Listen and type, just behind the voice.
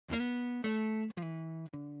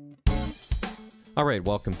Alright,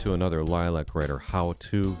 welcome to another Lilac Writer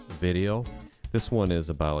how-to video. This one is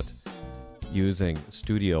about using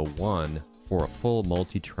Studio One for a full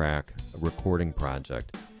multi-track recording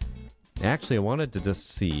project. Actually, I wanted to just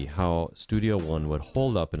see how Studio One would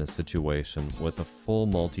hold up in a situation with a full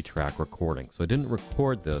multi-track recording. So I didn't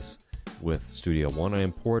record this with Studio One. I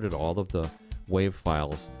imported all of the WAV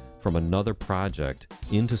files from another project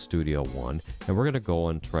into Studio One, and we're going to go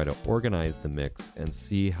and try to organize the mix and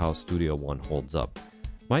see how Studio One holds up.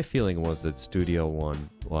 My feeling was that Studio One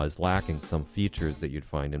was lacking some features that you'd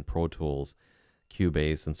find in Pro Tools,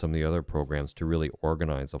 Cubase, and some of the other programs to really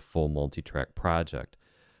organize a full multi-track project.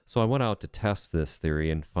 So I went out to test this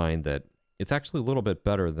theory and find that it's actually a little bit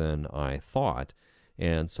better than I thought,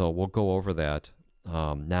 and so we'll go over that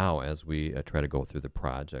now as we try to go through the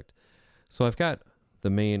project. So I've got the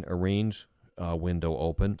main arrange window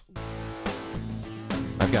open.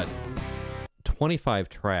 I've got 25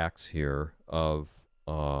 tracks here of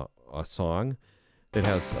a song that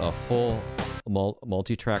has full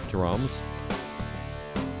multi-track drums,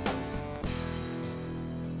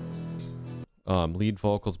 lead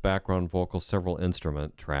vocals, background vocals, several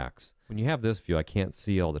instrument tracks. When you have this view, I can't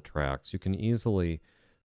see all the tracks. You can easily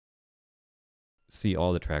see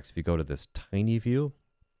all the tracks if you go to this tiny view,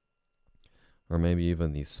 or maybe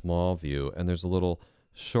even the small view, and there's a little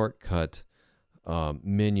shortcut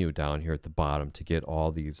menu down here at the bottom to get all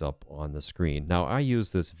these up on the screen. Now I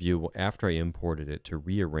use this view after I imported it to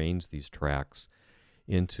rearrange these tracks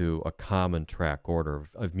into a common track order.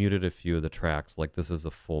 I've muted a few of the tracks, like this is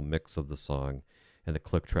a full mix of the song, and the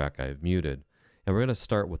click track I've muted. And we're going to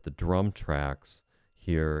start with the drum tracks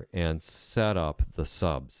here and set up the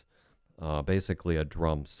subs, basically a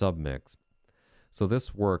drum submix. So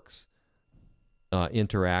this works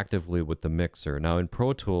interactively with the mixer. Now in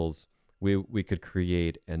Pro Tools, we could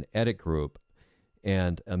create an edit group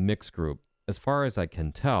and a mix group. As far as I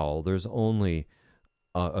can tell, there's only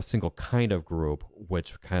a single kind of group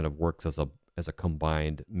which kind of works as a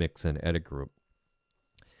combined mix and edit group.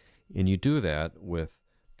 And you do that with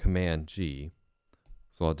Command G.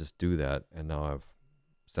 So I'll just do that, and now I've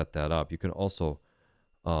set that up. You can also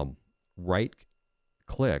right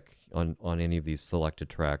click on any of these selected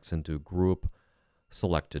tracks and do group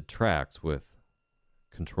selected tracks with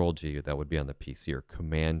Control G. That would be on the PC, or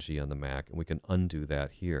Command G on the Mac, and we can undo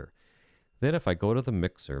that here. Then if I go to the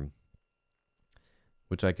mixer,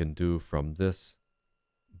 which I can do from this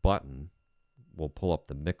button, we'll pull up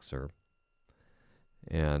the mixer,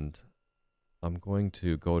 and I'm going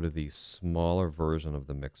to go to the smaller version of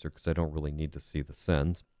the mixer because I don't really need to see the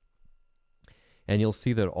sends. And you'll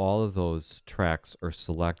see that all of those tracks are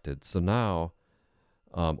selected. So now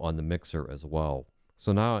on the mixer as well.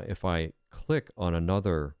 So now if I click on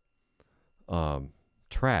another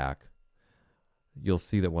track, you'll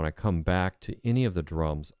see that when I come back to any of the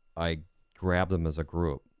drums, I grab them as a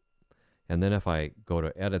group. And then if I go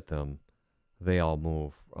to edit them, they all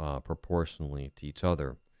move proportionally to each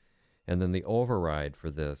other. And then the override for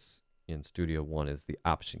this in Studio One is the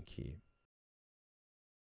Option key.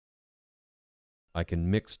 I can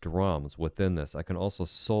mix drums within this. I can also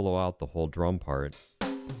solo out the whole drum part.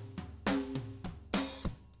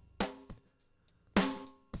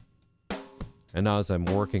 And now as I'm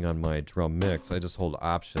working on my drum mix, I just hold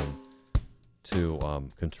Option to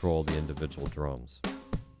control the individual drums.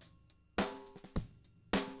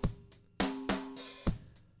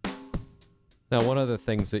 Now, one of the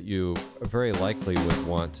things that you very likely would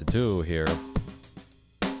want to do here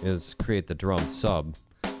is create the drum sub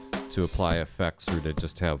to apply effects or to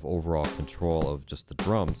just have overall control of just the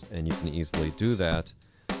drums. And you can easily do that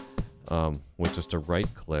with just a right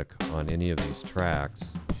click on any of these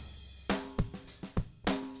tracks.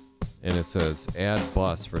 And it says add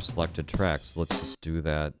bus for selected tracks. Let's just do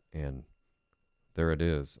that, and there it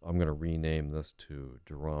is. I'm going to rename this to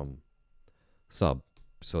drum sub.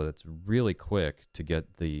 So it's really quick to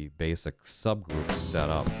get the basic subgroups set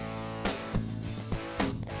up.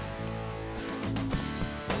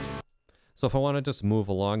 So if I want to just move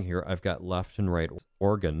along here, I've got left and right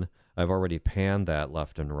organ. I've already panned that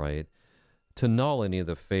left and right. To null any of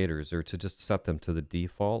the faders, or to just set them to the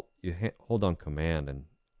default, you hold on Command and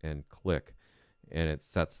click, and it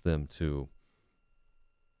sets them to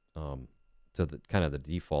the kind of the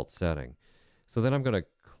default setting. So then I'm going to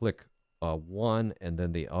click one and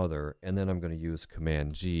then the other, and then I'm going to use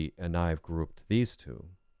Command G, and now I've grouped these two.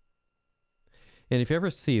 And if you ever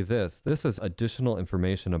see this is additional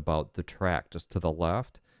information about the track just to the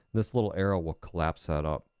left. This little arrow will collapse that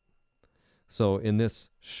up. So in this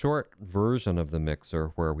short version of the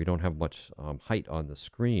mixer, where we don't have much height on the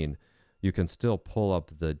screen, you can still pull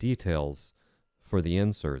up the details for the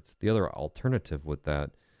inserts. The other alternative with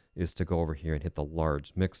that is to go over here and hit the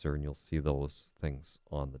large mixer, and you'll see those things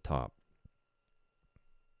on the top.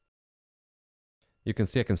 You can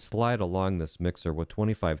see I can slide along this mixer. With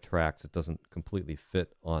 25 tracks, it doesn't completely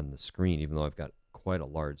fit on the screen, even though I've got quite a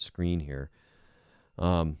large screen here.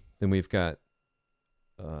 Then we've got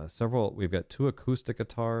we've got 2 acoustic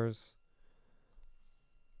guitars.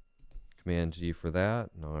 Command G for that.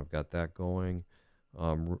 Now I've got that going.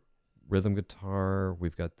 Rhythm guitar.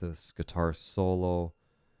 We've got this guitar solo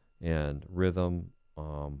and rhythm.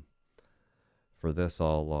 For this,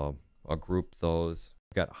 I'll group those.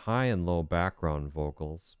 I've got high and low background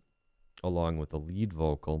vocals along with the lead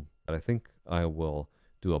vocal. But I think I will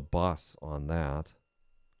do a bus on that.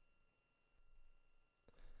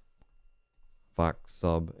 Vox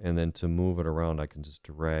sub, and then to move it around, I can just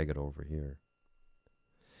drag it over here.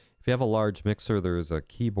 If you have a large mixer, there's a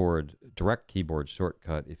direct keyboard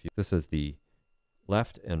shortcut. This is the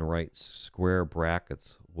left and right square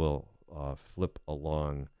brackets will flip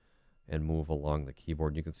along and move along the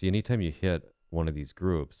keyboard. You can see anytime you hit one of these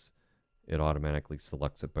groups, it automatically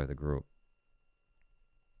selects it by the group.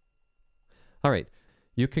 All right,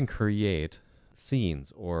 you can create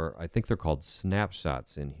scenes, or I think they're called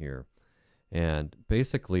snapshots in here. And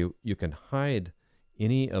basically, you can hide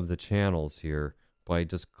any of the channels here by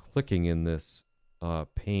just clicking in this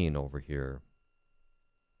pane over here.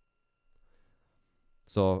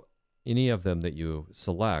 So any of them that you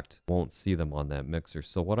select won't see them on that mixer.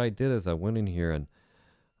 So what I did is I went in here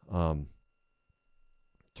and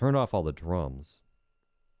turned off all the drums.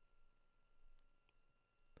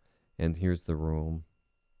 And here's the room.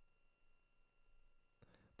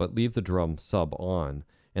 But leave the drum sub on.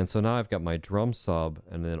 And so now I've got my drum sub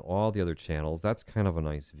and then all the other channels. That's kind of a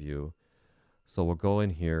nice view. So we'll go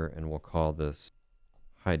in here and we'll call this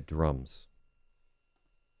hide drums.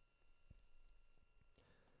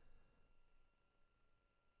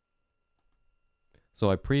 So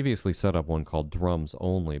I previously set up one called drums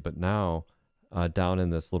only, but now down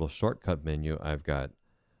in this little shortcut menu, I've got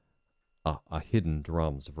a hidden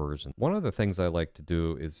drums version. One of the things I like to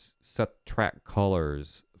do is set track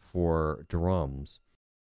colors for drums.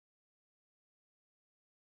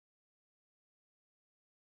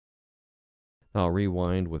 I'll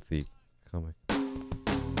rewind with the comic.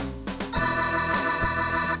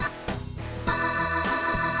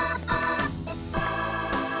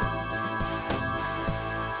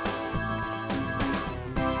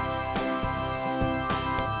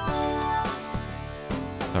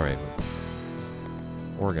 All right.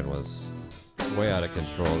 Organ was way out of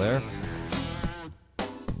control there.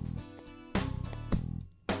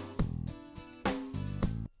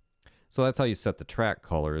 So that's how you set the track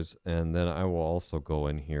colors, and then I will also go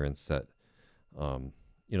in here and set,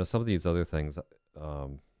 you know, some of these other things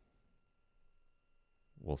will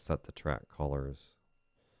set the track colors.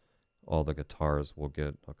 All the guitars will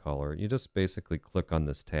get a color. You just basically click on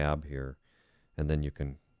this tab here, and then you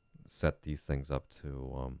can set these things up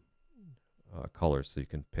to colors so you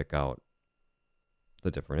can pick out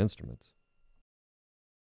the different instruments.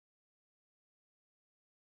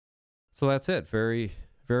 So that's it.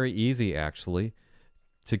 Very easy, actually,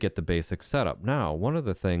 to get the basic setup. Now, one of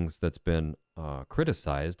the things that's been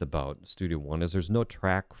criticized about Studio One is there's no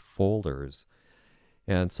track folders.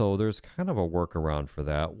 And so there's kind of a workaround for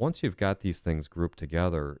that. Once you've got these things grouped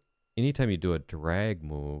together, anytime you do a drag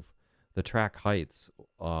move, the track heights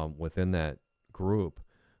within that group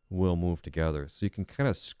will move together. So you can kind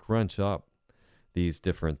of scrunch up these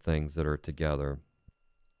different things that are together.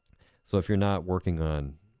 So if you're not working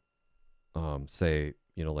on, say,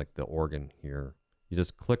 you know, like the organ here, you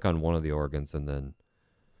just click on one of the organs and then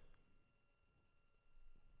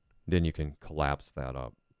you can collapse that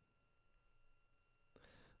up.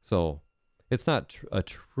 So it's not a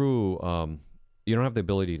true, you don't have the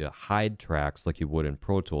ability to hide tracks like you would in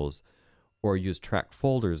Pro Tools or use track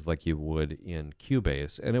folders like you would in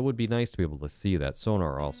Cubase. And it would be nice to be able to see that.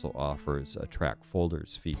 Sonar also offers a track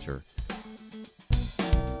folders feature.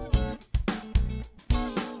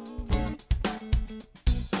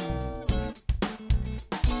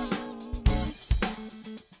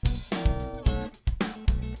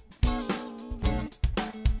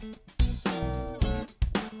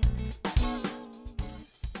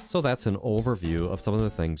 So that's an overview of some of the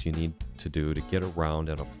things you need to do to get around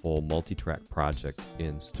in a full multi-track project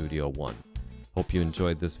in Studio One. Hope you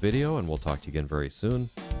enjoyed this video, and we'll talk to you again very soon.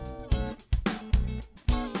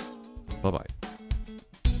 Bye-bye.